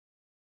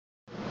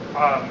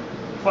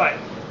But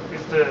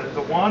if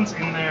the wand's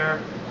in there,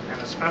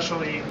 and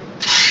especially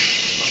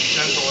I'm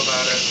gentle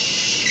about it.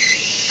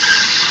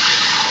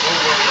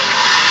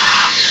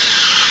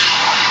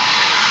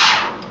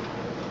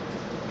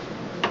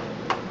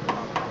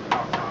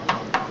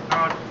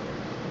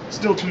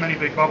 Still too many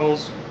big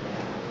bubbles.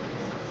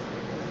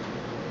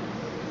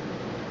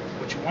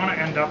 What you want to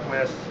end up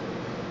with,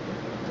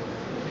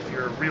 if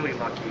you're really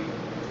lucky,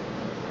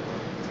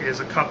 is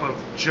a cup of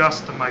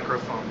just the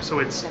microfoam. So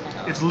it's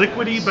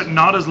liquidy, but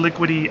not as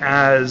liquidy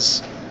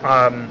as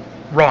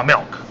raw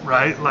milk,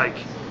 right? Like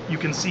you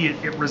can see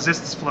it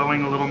resists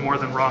flowing a little more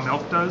than raw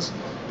milk does,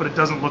 but it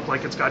doesn't look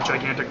like it's got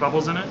gigantic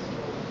bubbles in it.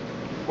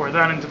 Pour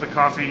that into the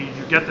coffee,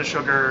 you get the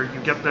sugar,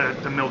 you get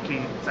the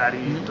milky,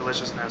 fatty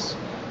deliciousness,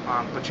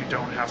 but you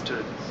don't have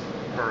to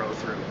burrow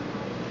through.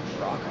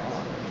 Rock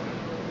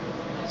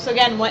on. So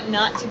again, what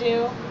not to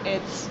do,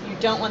 it's you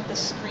don't want the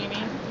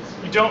screaming.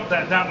 You don't,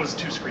 that was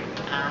too screamy,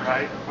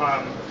 right?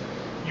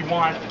 You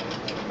want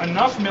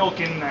enough milk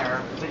in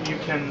there that you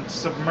can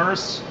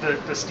submerge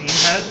the steam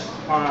head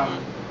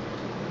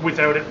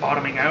without it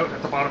bottoming out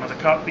at the bottom of the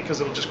cup,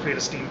 because it'll just create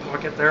a steam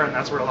pocket there, and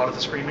that's where a lot of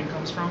the screaming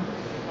comes from.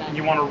 Okay.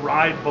 You want to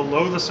ride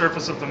below the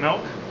surface of the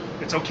milk.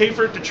 It's okay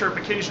for it to chirp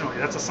occasionally.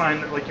 That's a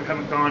sign that like you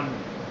haven't gone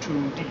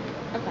too deep.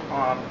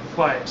 Okay.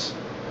 But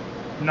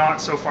not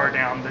so far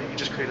down that you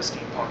just create a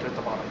steam pocket at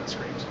the bottom that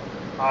screams.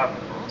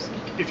 Awesome.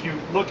 If you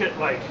look at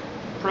like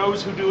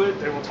pros who do it,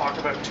 they will talk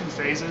about two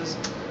phases.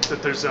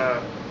 That there's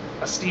a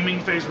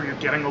steaming phase where you're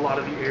getting a lot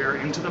of the air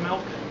into the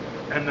milk,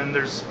 and then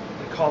there's,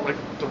 they call it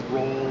like the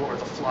roll or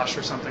the flush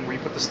or something, where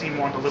you put the steam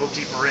wand a little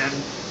deeper in,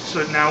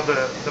 so that now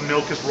the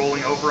milk is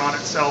rolling over on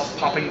itself,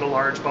 popping the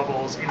large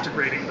bubbles,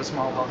 integrating the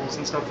small bubbles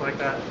and stuff like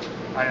that.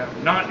 I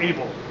am not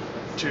able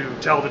to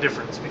tell the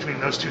difference between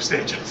those two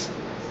stages,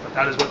 but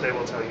that is what they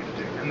will tell you to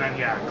do. And then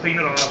yeah, clean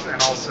it off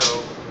and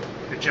also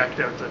eject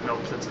out the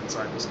milk that's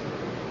inside the steam.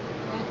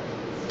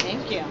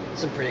 Thank you.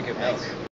 Some pretty good milk.